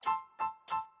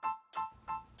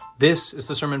This is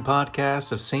the sermon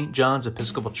podcast of St. John's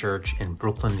Episcopal Church in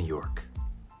Brooklyn, New York.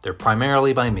 They're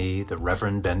primarily by me, the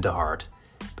Reverend Ben DeHart,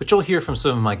 but you'll hear from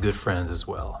some of my good friends as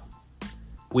well.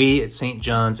 We at St.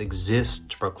 John's exist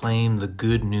to proclaim the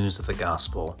good news of the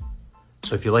gospel,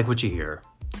 so if you like what you hear,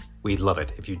 we'd love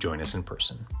it if you join us in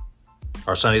person.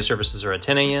 Our Sunday services are at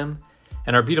 10 a.m.,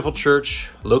 and our beautiful church,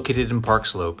 located in Park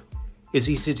Slope, is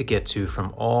easy to get to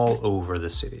from all over the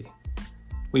city.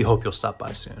 We hope you'll stop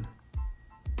by soon.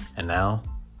 And now,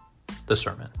 the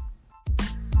sermon.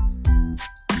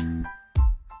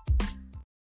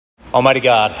 Almighty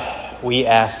God, we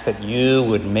ask that you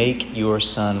would make your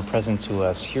Son present to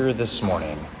us here this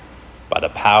morning by the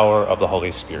power of the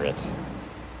Holy Spirit.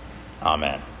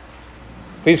 Amen.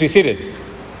 Please be seated.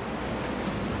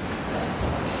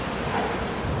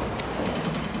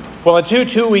 Well, until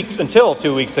 2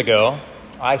 weeks ago,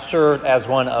 I served as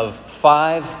one of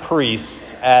 5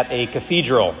 priests at a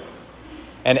cathedral.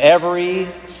 And every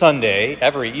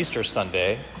Easter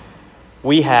Sunday,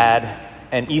 we had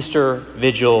an Easter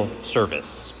Vigil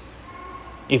service.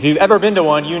 If you've ever been to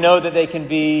one, you know that they can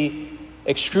be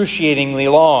excruciatingly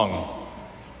long.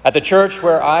 At the church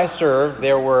where I served,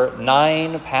 there were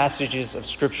 9 passages of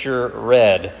Scripture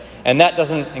read, and that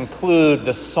doesn't include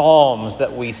the psalms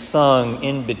that we sung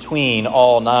in between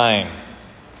all 9.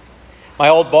 My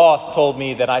old boss told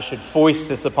me that I should foist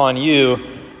this upon you,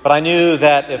 but I knew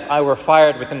that if I were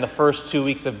fired within the first 2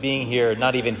 weeks of being here,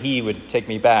 not even he would take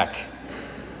me back.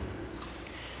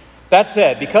 That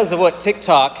said, because of what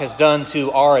TikTok has done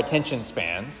to our attention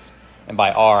spans, and by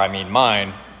our I mean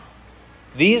mine,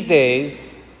 these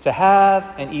days, to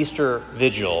have an Easter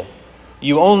vigil,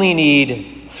 you only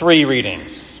need 3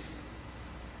 readings.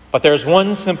 But there's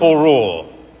one simple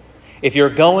rule. If you're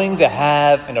going to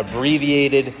have an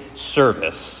abbreviated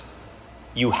service,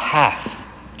 you have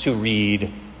to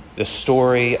read the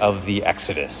story of the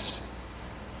Exodus.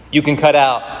 You can cut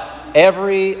out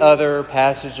every other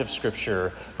passage of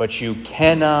Scripture, but you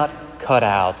cannot cut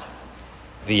out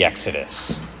the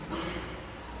Exodus.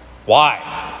 Why?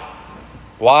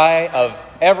 Why of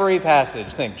every passage?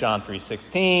 Think John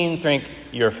 3:16, think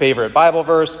your favorite Bible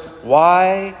verse.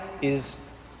 Why is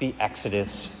the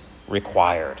Exodus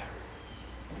required?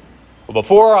 Well,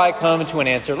 before I come to an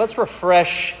answer, let's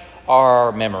refresh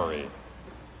our memory.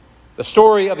 The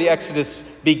story of the Exodus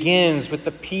begins with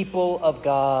the people of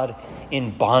God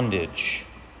in bondage.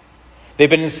 They've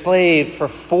been enslaved for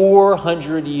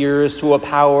 400 years to a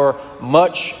power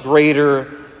much greater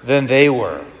than they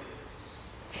were.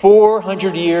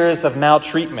 400 years of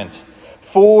maltreatment,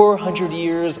 400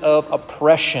 years of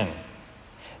oppression.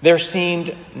 There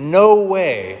seemed no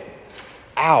way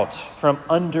out from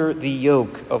under the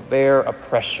yoke of their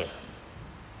oppressor.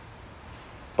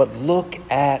 But look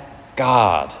at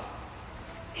God.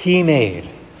 He made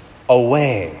a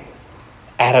way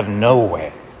out of no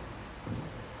way.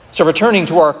 So returning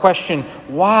to our question,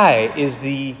 why is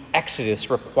the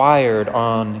Exodus required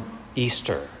on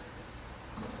Easter?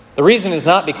 The reason is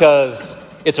not because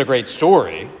it's a great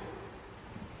story.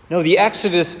 No, the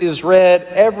Exodus is read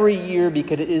every year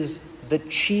because it is the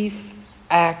chief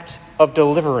act of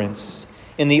deliverance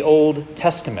in the Old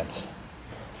Testament.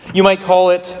 You might call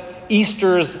it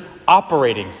Easter's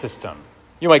operating system.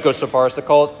 You might go so far as to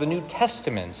call it the New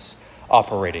Testament's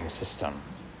operating system.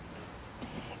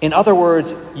 In other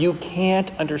words, you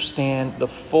can't understand the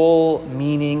full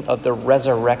meaning of the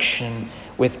resurrection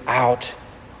without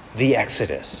the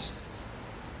Exodus.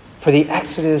 For the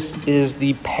Exodus is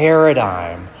the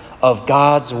paradigm of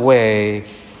God's way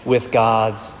with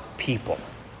God's people.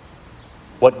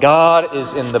 What God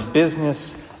is in the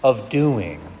business of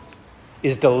doing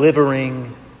is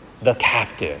delivering the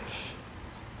captive.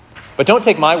 But don't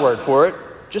take my word for it.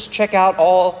 Just check out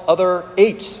all other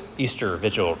 8 Easter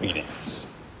Vigil readings.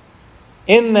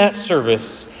 In that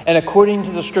service, and according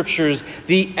to the Scriptures,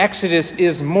 the Exodus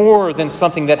is more than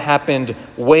something that happened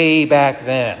way back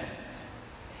then.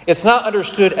 It's not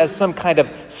understood as some kind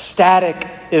of static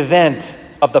event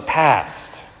of the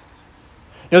past.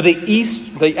 No,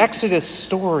 the Exodus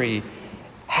story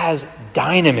has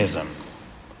dynamism.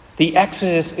 The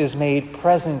Exodus is made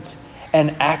present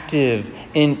and active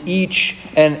in each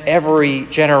and every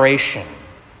generation.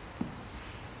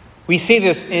 We see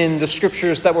this in the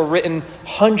Scriptures that were written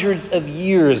hundreds of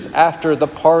years after the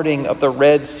parting of the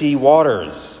Red Sea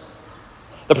waters.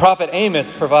 The prophet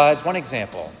Amos provides one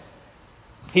example.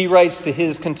 He writes to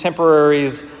his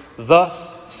contemporaries,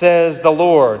 "Thus says the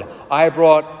Lord, I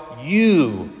brought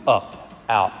you up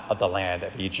out of the land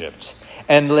of Egypt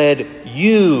and led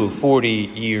you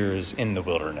 40 years in the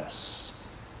wilderness."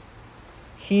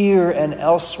 Here and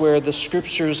elsewhere, the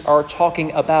Scriptures are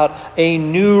talking about a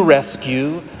new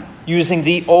rescue using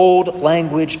the old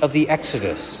language of the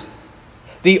Exodus.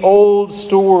 The old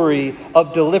story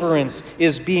of deliverance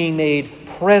is being made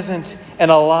present and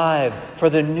alive for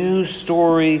the new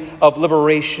story of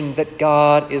liberation that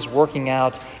God is working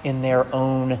out in their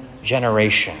own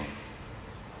generation.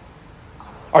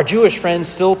 Our Jewish friends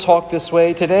still talk this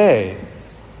way today.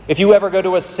 If you ever go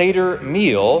to a Seder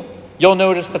meal, you'll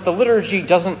notice that the liturgy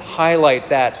doesn't highlight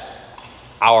that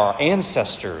our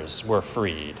ancestors were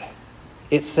freed.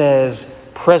 It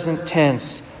says, present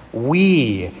tense,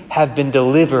 we have been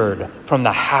delivered from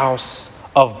the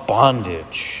house of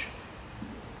bondage.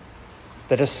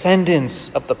 The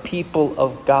descendants of the people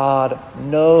of God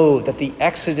know that the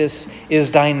Exodus is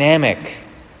dynamic.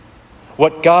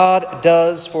 What God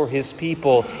does for his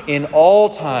people in all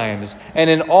times and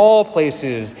in all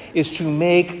places is to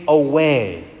make a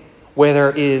way where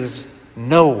there is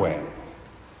no way.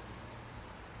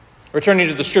 Returning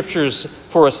to the scriptures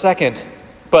for a second,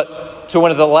 but to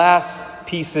one of the last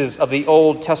pieces of the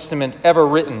Old Testament ever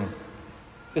written.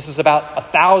 This is about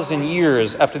 1,000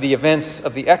 years after the events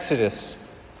of the Exodus.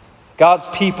 God's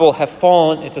people have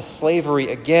fallen into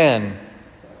slavery again.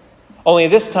 Only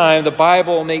this time, the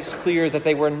Bible makes clear that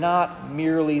they were not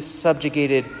merely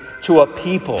subjugated to a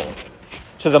people,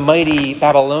 to the mighty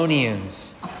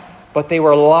Babylonians, but they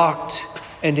were locked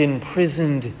and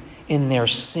imprisoned in their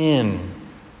sin.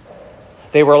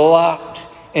 They were locked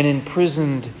and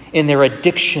imprisoned in their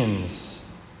addictions.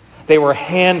 They were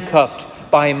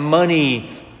handcuffed by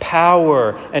money,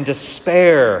 power, and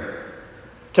despair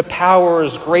to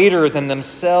powers greater than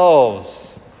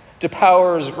themselves, to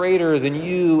powers greater than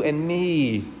you and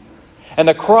me. And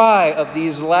the cry of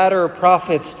these latter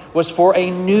prophets was for a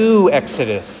new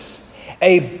exodus,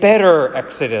 a better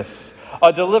exodus,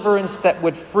 a deliverance that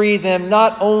would free them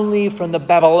not only from the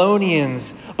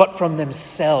Babylonians, but from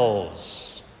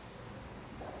themselves.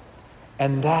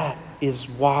 And that is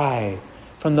why,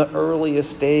 from the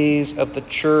earliest days of the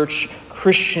church,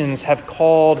 Christians have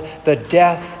called the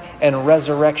death and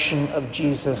resurrection of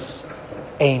Jesus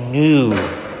a new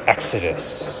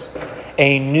exodus,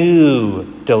 a new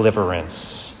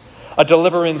deliverance, a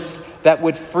deliverance that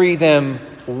would free them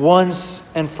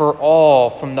once and for all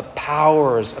from the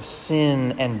powers of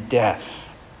sin and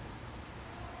death.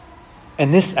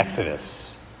 And this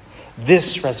exodus,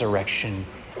 this resurrection,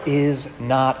 is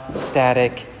not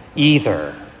static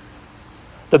either.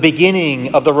 The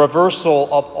beginning of the reversal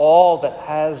of all that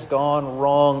has gone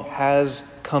wrong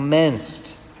has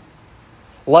commenced.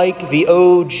 Like the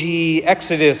OG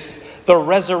Exodus, the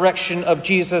resurrection of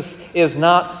Jesus is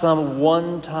not some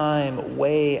one-time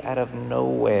way out of no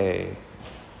way.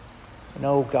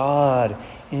 No, God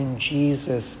in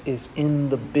Jesus is in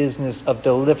the business of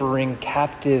delivering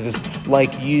captives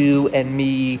like you and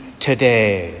me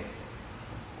today.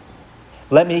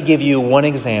 Let me give you one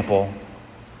example,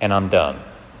 and I'm done.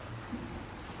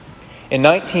 In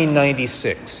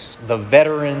 1996, the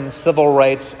veteran civil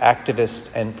rights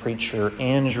activist and preacher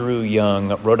Andrew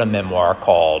Young wrote a memoir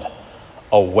called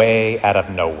A Way Out of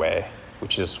No Way,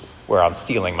 which is where I'm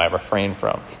stealing my refrain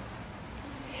from.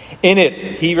 In it,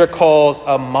 he recalls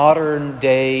a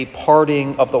modern-day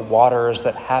parting of the waters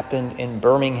that happened in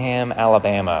Birmingham,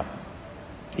 Alabama.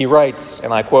 He writes,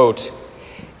 and I quote,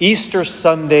 "Easter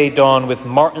Sunday dawned with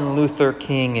Martin Luther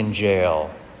King in jail.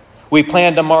 We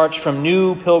planned to march from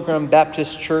New Pilgrim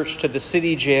Baptist Church to the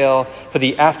city jail for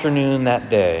the afternoon that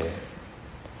day.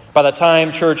 By the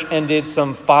time church ended,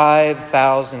 some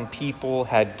 5,000 people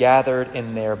had gathered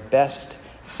in their best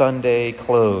Sunday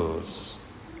clothes.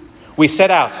 We set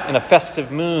out in a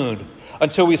festive mood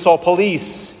until we saw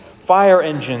police, fire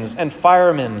engines, and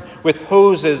firemen with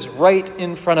hoses right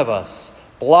in front of us,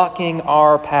 blocking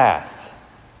our path.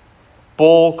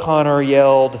 Bull Connor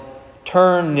yelled,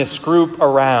 'Turn this group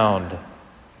around.'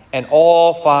 And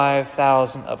all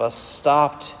 5,000 of us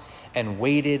stopped and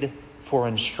waited for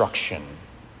instruction.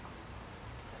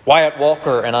 Wyatt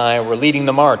Walker and I were leading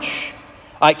the march.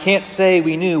 I can't say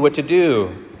we knew what to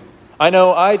do. I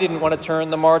know I didn't want to turn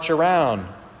the march around.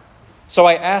 So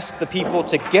I asked the people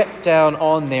to get down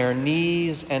on their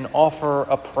knees and offer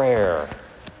a prayer.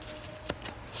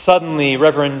 Suddenly,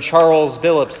 Reverend Charles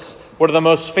Billups, one of the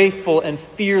most faithful and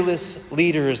fearless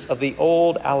leaders of the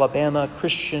old Alabama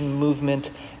Christian movement,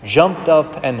 jumped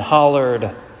up and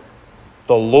hollered,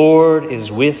 'The Lord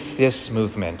is with this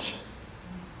movement.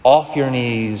 Off your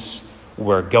knees,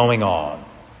 we're going on.'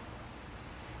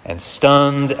 And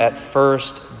stunned at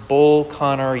first, Bull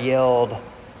Connor yelled,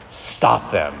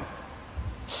 'Stop them!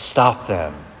 Stop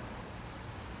them!'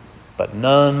 But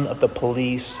none of the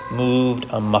police moved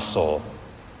a muscle.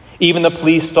 Even the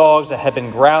police dogs that had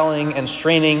been growling and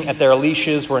straining at their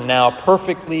leashes were now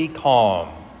perfectly calm.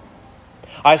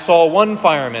 I saw one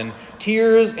fireman,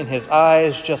 tears in his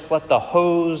eyes, just let the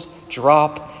hose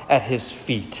drop at his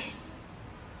feet.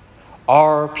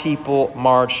 Our people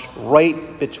marched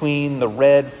right between the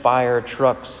red fire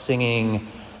trucks singing,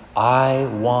 "I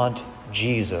want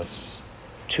Jesus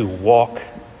to walk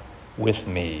with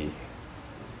me."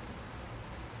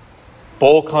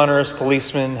 Bull Connor's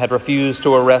policeman had refused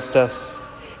to arrest us.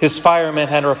 His firemen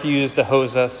had refused to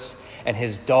hose us, and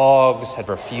his dogs had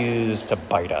refused to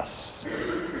bite us.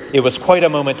 It was quite a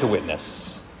moment to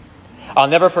witness. I'll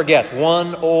never forget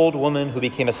one old woman who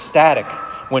became ecstatic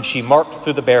when she marked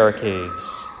through the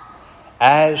barricades.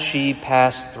 As she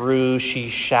passed through, she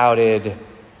shouted,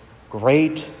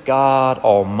 "Great God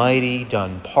Almighty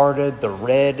done parted the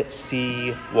Red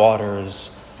Sea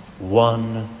waters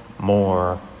one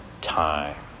more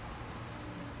time."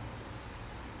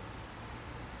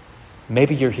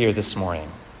 Maybe you're here this morning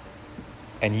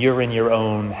and you're in your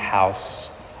own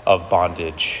house of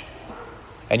bondage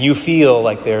and you feel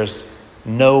like there's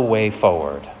no way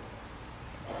forward.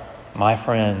 My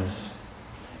friends,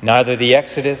 neither the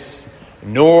Exodus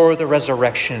nor the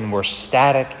resurrection were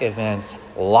static events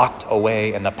locked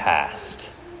away in the past.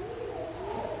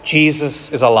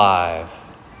 Jesus is alive,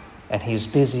 and he's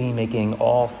busy making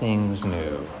all things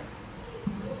new.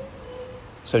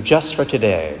 So just for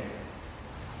today,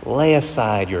 lay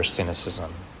aside your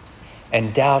cynicism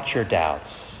and doubt your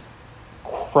doubts.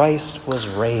 Christ was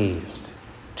raised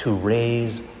to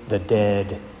raise the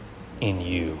dead in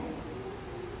you.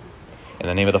 In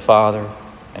the name of the Father,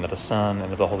 and of the Son,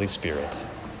 and of the Holy Spirit.